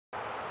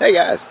Hey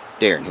guys,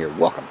 Darren here.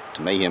 Welcome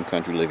to Mayhem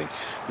Country Living.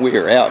 We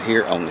are out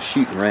here on the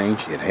shooting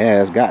range. It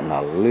has gotten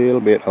a little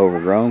bit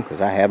overgrown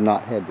because I have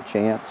not had the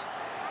chance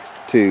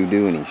to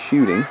do any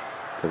shooting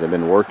because I've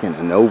been working.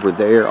 And over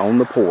there on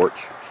the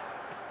porch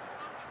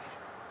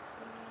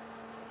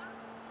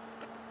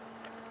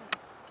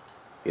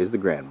is the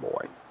grand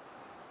boy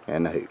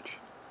and the hooch.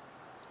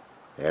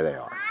 There they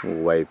are.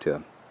 We'll wave to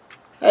him.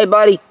 Hey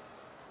buddy!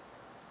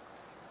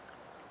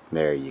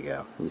 There you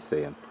go. You see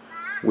him.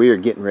 We are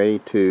getting ready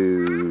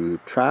to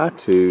try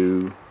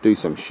to do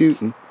some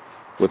shooting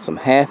with some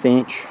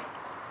 1/2-inch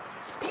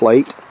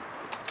plate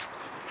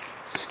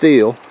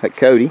steel at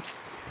Cody,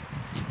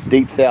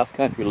 Deep South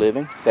Country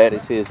Living. That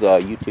is his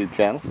YouTube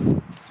channel,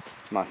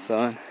 my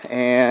son.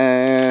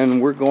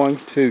 And we're going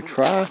to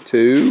try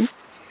to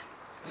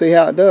see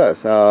how it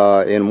does.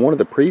 In one of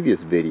the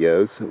previous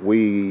videos,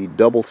 we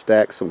double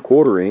stacked some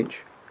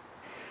 1/4-inch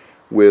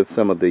with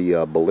some of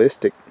the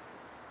ballistic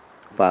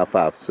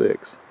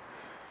 5.56.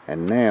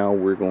 And now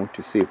we're going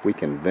to see if we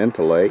can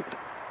ventilate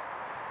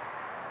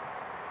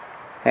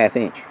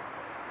 1/2-inch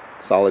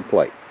solid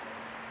plate.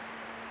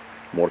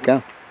 More to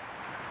come.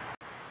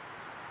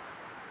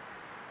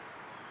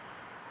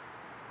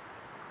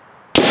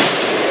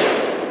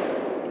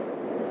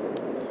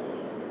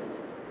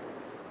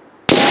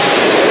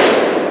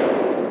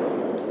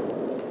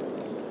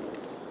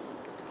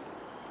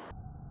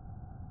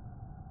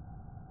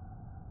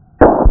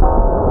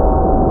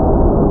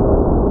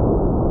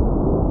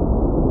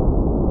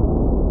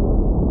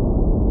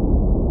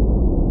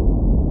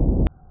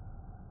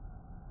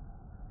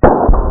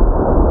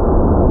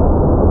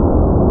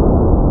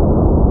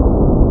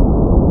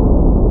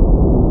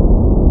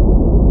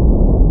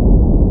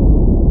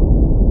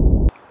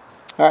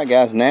 Alright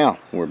guys, now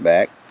we're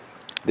back.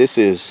 This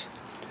is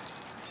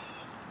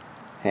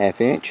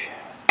 1/2-inch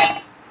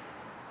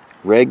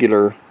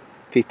regular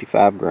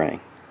 55 grain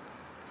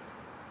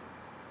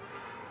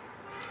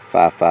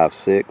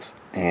 5.56,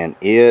 and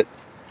it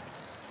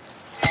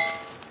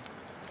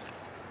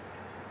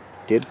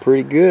did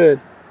pretty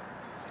good.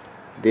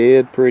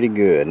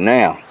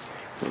 Now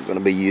we're going to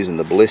be using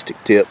the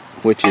ballistic tip,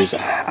 which is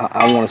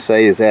I want to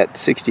say is at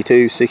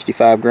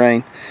 62-65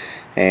 grain,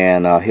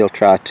 and he'll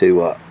try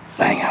to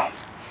hang on.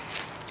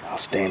 I'll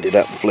stand it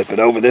up and flip it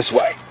over this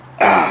way.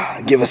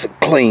 Give us a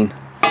clean.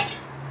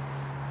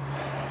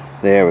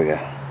 There we go.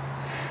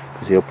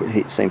 Because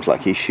he seems like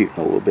he's shooting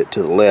a little bit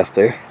to the left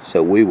there.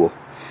 So we will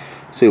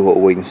see what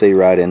we can see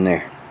right in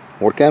there.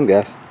 More to come,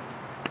 guys.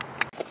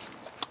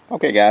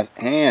 Okay, guys,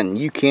 and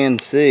you can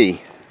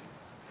see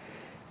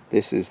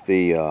this is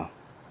the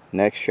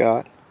next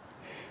shot.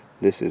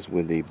 This is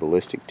with the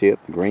ballistic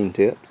tip, the green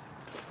tips.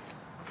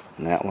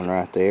 And that one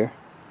right there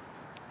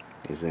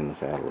is zoom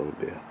this out a little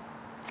bit.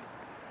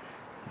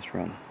 Let's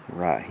run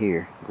right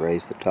here,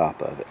 graze the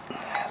top of it.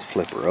 Let's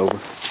flip her over.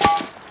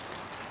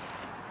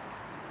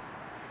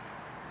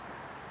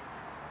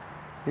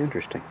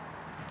 Interesting.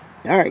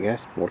 Alright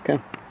guys, more to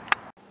come.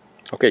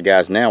 Okay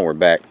guys, now we're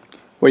back.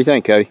 What do you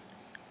think, Cody?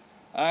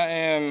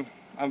 I'm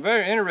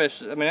very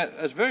interested. I mean,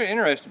 it's very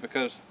interesting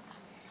because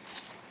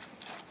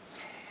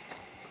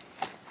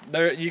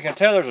you can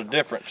tell there's a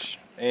difference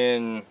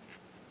in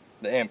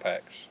the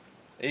impacts.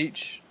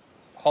 Each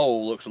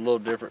hole looks a little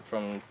different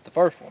from the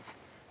first one,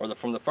 or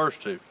from the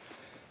first two.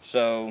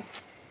 So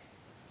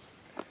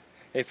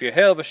if you're a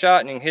hell of a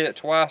shot and you can hit it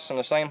twice in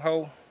the same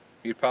hole,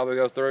 you'd probably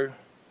go through.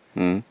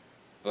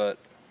 But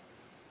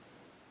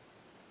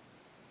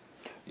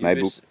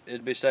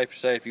it'd be safe to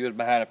say if you was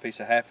behind a piece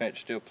of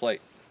 1/2-inch steel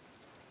plate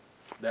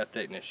that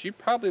thickness, you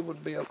probably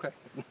would be okay.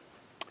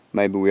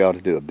 Maybe we ought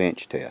to do a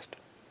bench test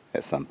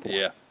at some point.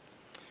 Yeah.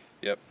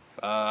 Yep.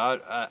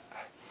 I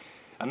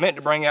meant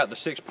to bring out the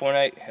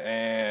 6.8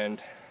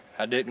 and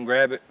I didn't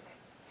grab it.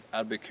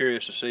 I'd be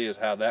curious to see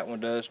how that one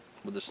does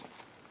with this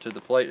to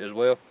the plate as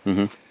well,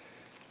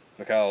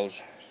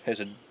 because it's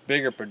a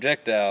bigger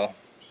projectile,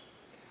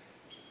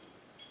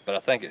 but I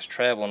think it's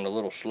traveling a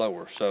little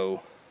slower,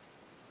 so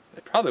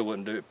it probably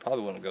wouldn't do. It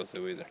probably wouldn't go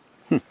through either.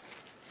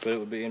 But it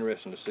would be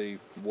interesting to see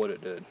what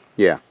it did.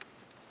 Yeah.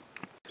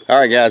 All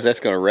right, guys, that's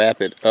going to wrap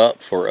it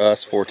up for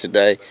us for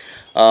today.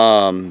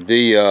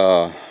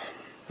 It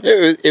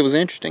was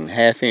interesting.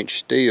 1/2-inch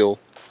steel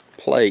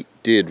plate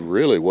did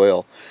really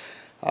well.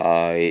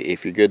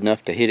 If you're good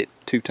enough to hit it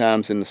 2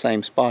 times in the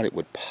same spot, it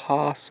would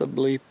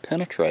possibly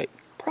penetrate,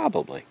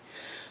 probably.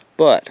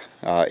 But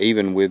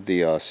even with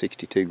the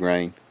 62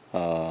 grain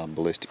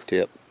ballistic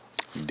tip,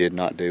 did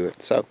not do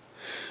it. So,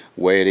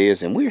 way it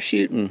is, and we're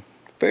shooting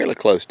fairly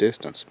close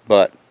distance.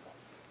 But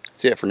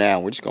that's it for now.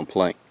 We're just gonna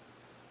plink.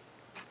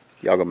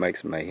 Y'all gonna make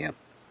some mayhem.